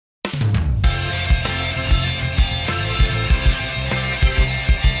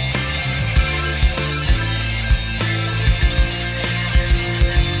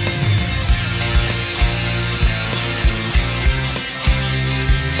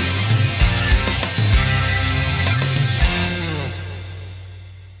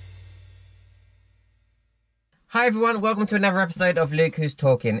Hi everyone, welcome to another episode of Luke Who's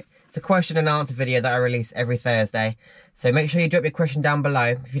Talking. It's a question and answer video that I release every Thursday. So make sure you drop your question down below.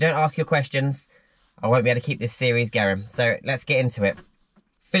 If you don't ask your questions, I won't be able to keep this series going. So let's get into it.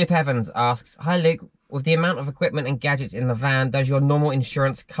 Philip Evans asks, hi Luke, with the amount of equipment and gadgets in the van, does your normal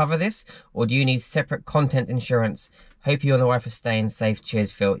insurance cover this? Or do you need separate content insurance? Hope you and the wife are staying safe.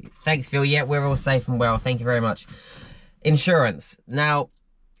 Cheers, Phil. Thanks, Phil. Yeah, we're all safe and well. Thank you very much. Insurance. Now,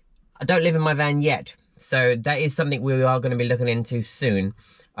 I don't live in my van yet, so that is something we are going to be looking into soon.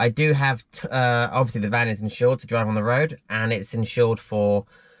 I do have, obviously the van is insured to drive on the road, and it's insured for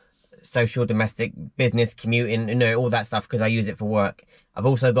social, domestic, business, commuting, you know, all that stuff, because I use it for work. I've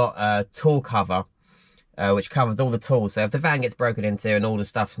also got a tool cover, which covers all the tools. So if the van gets broken into and all the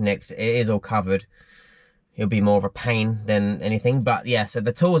stuff's nicked, it is all covered. It'll be more of a pain than anything, but yeah, so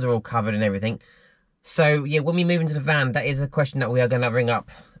the tools are all covered and everything. So yeah, when we move into the van, that is a question that we are going to ring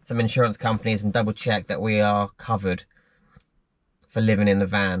up some insurance companies and double check that we are covered for living in the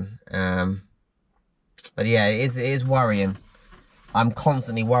van. But yeah, it is worrying. I'm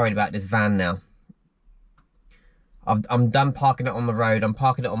constantly worried about this van now. I'm done parking it on the road. I'm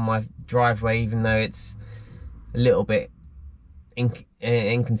parking it on my driveway, even though it's a little bit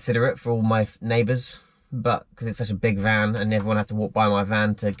inconsiderate for all my neighbours, but because it's such a big van and everyone has to walk by my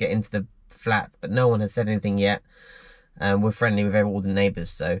van to get into the flat. But no one has said anything yet. We're friendly with all the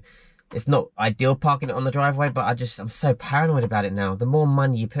neighbours, so it's not ideal parking it on the driveway, but I'm so paranoid about it now. The more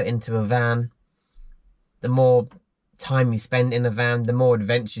money you put into a van, the more time you spend in a van, the more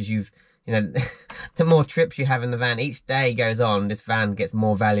adventures the more trips you have in the van. Each day goes on, this van gets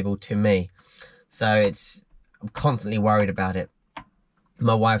more valuable to me. So I'm constantly worried about it.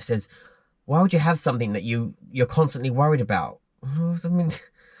 My wife says, why would you have something that you're constantly worried about? I mean,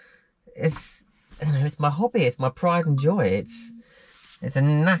 it's my hobby, it's my pride and joy. It's a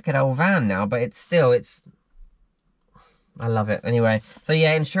knackered old van now, but I love it. Anyway, so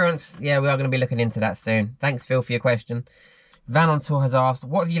yeah, insurance, yeah, we are going to be looking into that soon. Thanks, Phil, for your question. Van on Tour has asked,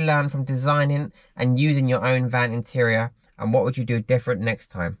 what have you learned from designing and using your own van interior, and what would you do different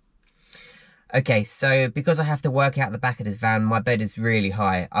next time? Okay, so because I have to work out the back of this van, my bed is really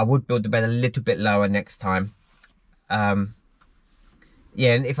high. I would build the bed a little bit lower next time.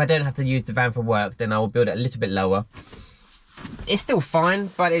 Yeah, and if I don't have to use the van for work, then I will build it a little bit lower. It's still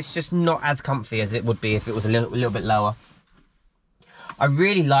fine, but it's just not as comfy as it would be if it was a little bit lower. I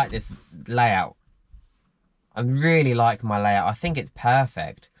really like this layout. I really like my layout. I think it's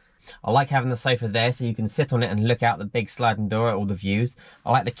perfect. I like having the sofa there so you can sit on it and look out the big sliding door at all the views.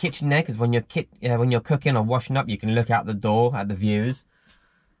 I like the kitchen there because when you're cooking or washing up, you can look out the door at the views.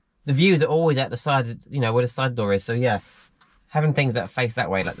 The views are always at the side, where the side door is. So yeah, having things that face that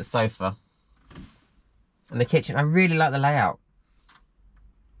way, like the sofa and the kitchen, I really like the layout.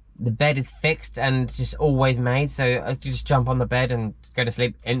 The bed is fixed and just always made, so I just jump on the bed and go to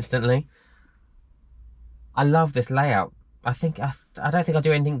sleep instantly. I love this layout. I don't think I'll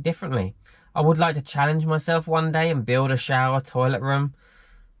do anything differently. I would like to challenge myself one day and build a shower, toilet room.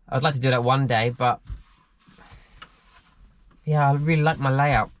 I'd like to do that one day, but yeah, I really like my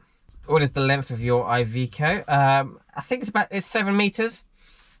layout. What is the length of your eachother? I think it's 7 meters.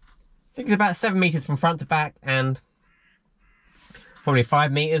 I think it's about 7 meters from front to back, and probably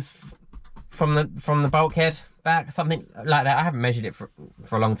 5 meters from the bulkhead back, something like that. I haven't measured it for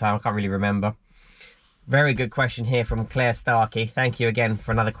a long time. I can't really remember. Very good question here from Claire Starkey. Thank you again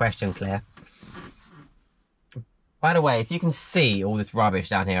for another question, Claire. By the way, if you can see all this rubbish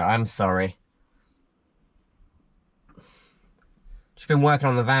down here, I'm sorry. Just been working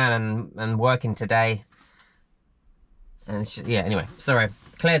on the van and working today. And yeah, anyway, sorry.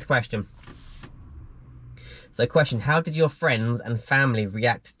 Claire's question. So question, how did your friends and family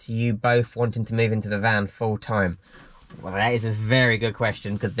react to you both wanting to move into the van full time? Well, that is a very good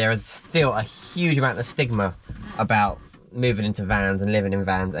question, because there is still a huge amount of stigma about moving into vans and living in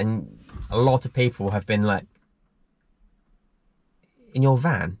vans, and a lot of people have been like, in your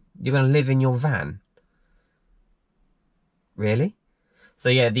van? You're going to live in your van? Really? So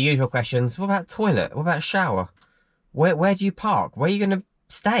yeah, the usual questions, what about toilet? What about shower? Where do you park? Where are you going to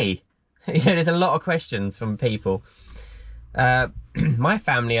stay? There's a lot of questions from people. My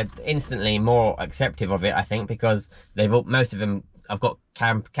family are instantly more accepting of it, I think, because most of them, I've got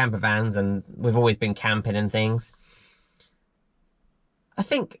camper vans and we've always been camping and things. I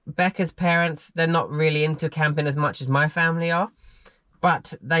think Becca's parents, they're not really into camping as much as my family are,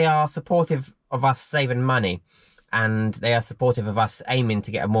 but they are supportive of us saving money, and they are supportive of us aiming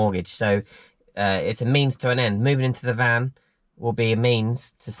to get a mortgage. So it's a means to an end. Moving into the van will be a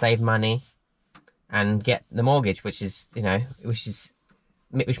means to save money and get the mortgage, which is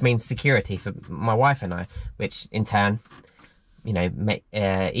which means security for my wife and I, which in turn, you know,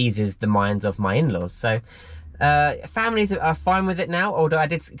 eases the minds of my in-laws. So families are fine with it now, although I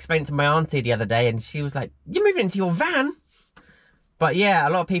did explain it to my auntie the other day and she was like, you're moving into your van? But yeah, a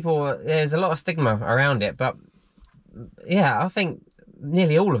lot of people, there's a lot of stigma around it, but yeah, I think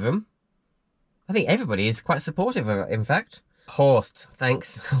nearly all of them, I think everybody is quite supportive of it, in fact. Horst,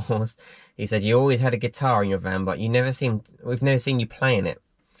 thanks, Horst. He said, you always had a guitar in your van, but we've never seen you playing it.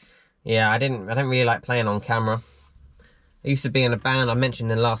 Yeah, I don't really like playing on camera. I used to be in a band, I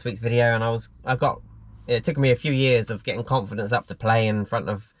mentioned in last week's video, and it took me a few years of getting confidence up to play in front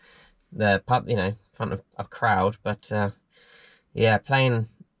of the pub, you know, in front of a crowd, but yeah, playing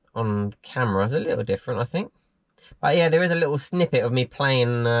on camera is a little different, I think. But yeah, there is a little snippet of me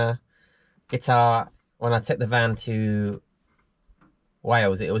playing guitar when I took the van to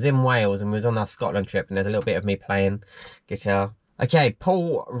Wales. It was in Wales and we was on our Scotland trip, and there's a little bit of me playing guitar. Okay,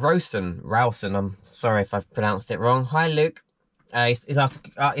 Paul Rowson, I'm sorry if I've pronounced it wrong. Hi Luke. He's asked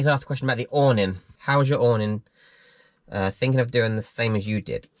a question about the awning. How's your awning? Thinking of doing the same as you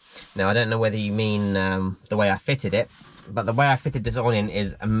did. Now, I don't know whether you mean the way I fitted it, but the way I fitted this awning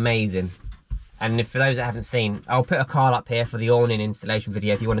is amazing. And for those that haven't seen, I'll put a card up here for the awning installation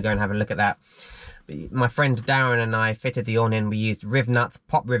video if you want to go and have a look at that. My friend Darren and I fitted the awning. We used riv nuts,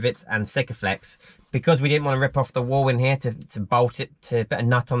 pop rivets and Sikaflex. Because we didn't want to rip off the wall in here to bolt it, to put a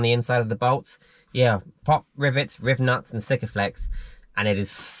nut on the inside of the bolts. Yeah, pop rivets, riv nuts and Sikaflex, and it is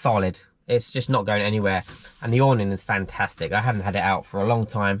solid. It's just not going anywhere. And the awning is fantastic. I haven't had it out for a long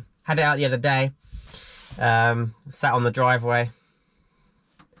time. Had it out the other day. Sat on the driveway.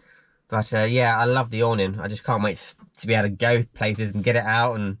 But yeah, I love the awning. I just can't wait to be able to go places and get it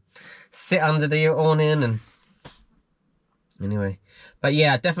out and sit under the awning. And anyway, but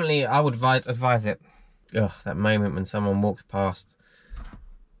yeah, definitely I would advise it. Ugh, that moment when someone walks past.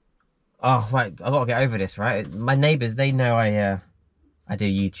 Oh wait, I gotta get over this, right? My neighbours, they know I do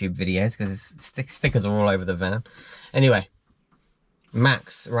YouTube videos because stickers are all over the van. Anyway,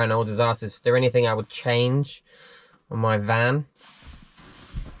 Max Reynolds has asked, is there anything I would change on my van?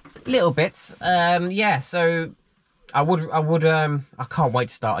 Little bits. Yeah, so I can't wait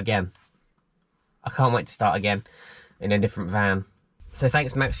to start again. I can't wait to start again in a different van. So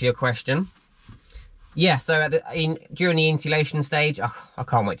thanks Max for your question. Yeah, so during the insulation stage, I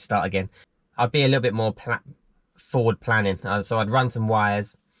can't wait to start again. I'd be a little bit more forward planning. So I'd run some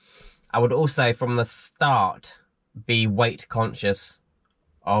wires. I would also from the start be weight conscious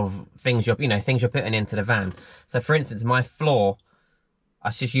of things you're putting into the van. So for instance, my floor, I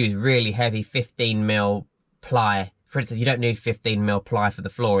just use really heavy 15mm ply. For instance, you don't need 15mm ply for the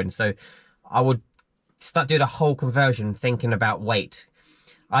flooring. So I would start doing a whole conversion thinking about weight.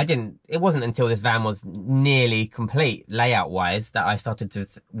 It wasn't until this van was nearly complete layout wise that I started to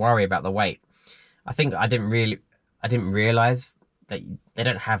worry about the weight. I think I didn't realize that they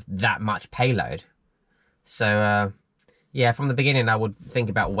don't have that much payload. So yeah, from the beginning I would think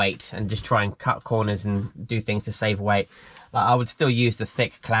about weight and just try and cut corners and do things to save weight. Like I would still use the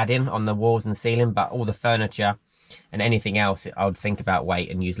thick cladding on the walls and ceiling, but all the furniture and anything else, I would think about weight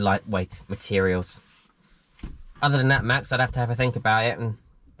and use lightweight materials. Other than that, Max, I'd have to have a think about it,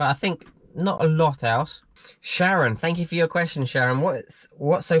 but I think not a lot else. Sharon, thank you for your question, Sharon.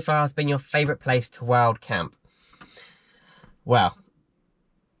 What so far has been your favourite place to wild camp? Well,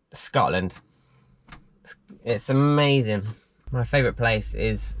 Scotland. It's amazing. My favourite place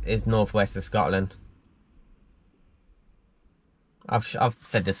is northwest of Scotland. I've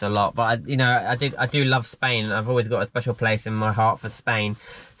said this a lot, but I do love Spain. I've always got a special place in my heart for Spain.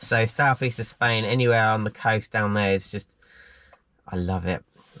 So southeast of Spain, anywhere on the coast down there is just, I love it.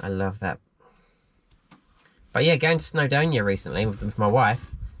 I love that. But yeah, going to Snowdonia recently with my wife,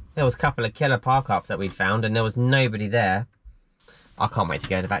 there was a couple of killer park ups that we'd found, and there was nobody there. I can't wait to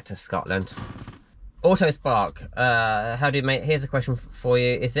go back to Scotland. Autospark, here's a question for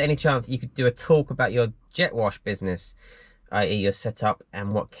you. Is there any chance you could do a talk about your jet wash business, i.e. your setup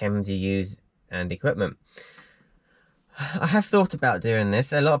and what chems you use and equipment? I have thought about doing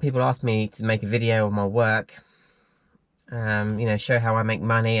this. A lot of people ask me to make a video of my work, show how I make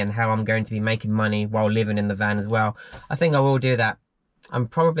money and how I'm going to be making money while living in the van as well. I think I will do that. I'm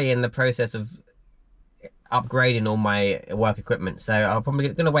probably in the process of upgrading all my work equipment, so I'm probably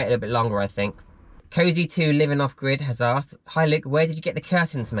going to wait a little bit longer, I think. Cozy2 Living Off Grid has asked, hi Luke, where did you get the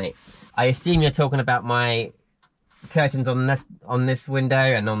curtains, mate? I assume you're talking about my curtains on this window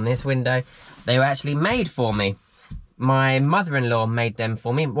and on this window. They were actually made for me. My mother-in-law made them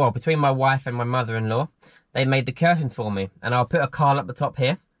for me. Well, between my wife and my mother-in-law, they made the curtains for me. And I'll put a card up the top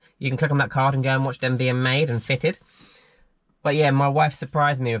here. You can click on that card and go and watch them being made and fitted. But yeah, my wife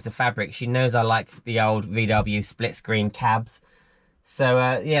surprised me with the fabric. She knows I like the old VW split screen cabs.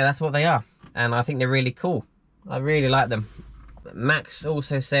 So yeah, that's what they are. And I think they're really cool. I really like them. Max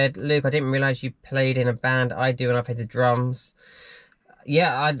also said, Luke, I didn't realise you played in a band. I do, and I play the drums.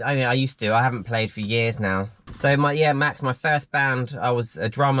 Yeah, I mean, I used to. I haven't played for years now. So Max, my first band, I was a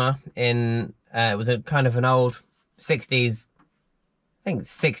drummer in, it was a kind of an old 60s, I think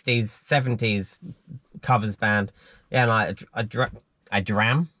 60s, 70s covers band. Yeah, and I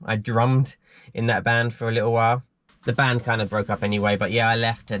drummed in that band for a little while. The band kind of broke up anyway, but yeah, I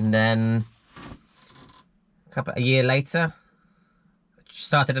left, and then a year later,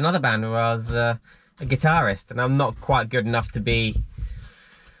 started another band where I was a guitarist, and I'm not quite good enough to be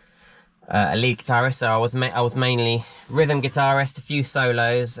a lead guitarist, so I was mainly rhythm guitarist, a few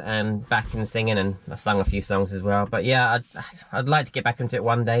solos, and backing singing, and I sung a few songs as well. But yeah, I'd like to get back into it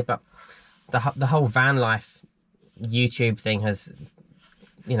one day, but the whole van life YouTube thing has,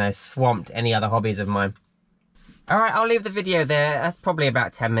 you know, swamped any other hobbies of mine. Alright, I'll leave the video there. That's probably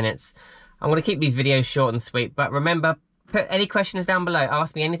about 10 minutes. I'm going to keep these videos short and sweet, but remember, put any questions down below.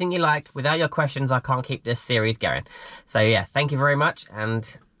 Ask me anything you like. Without your questions, I can't keep this series going. So yeah, thank you very much,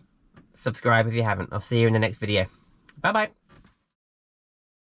 and subscribe if you haven't. I'll see you in the next video. Bye bye.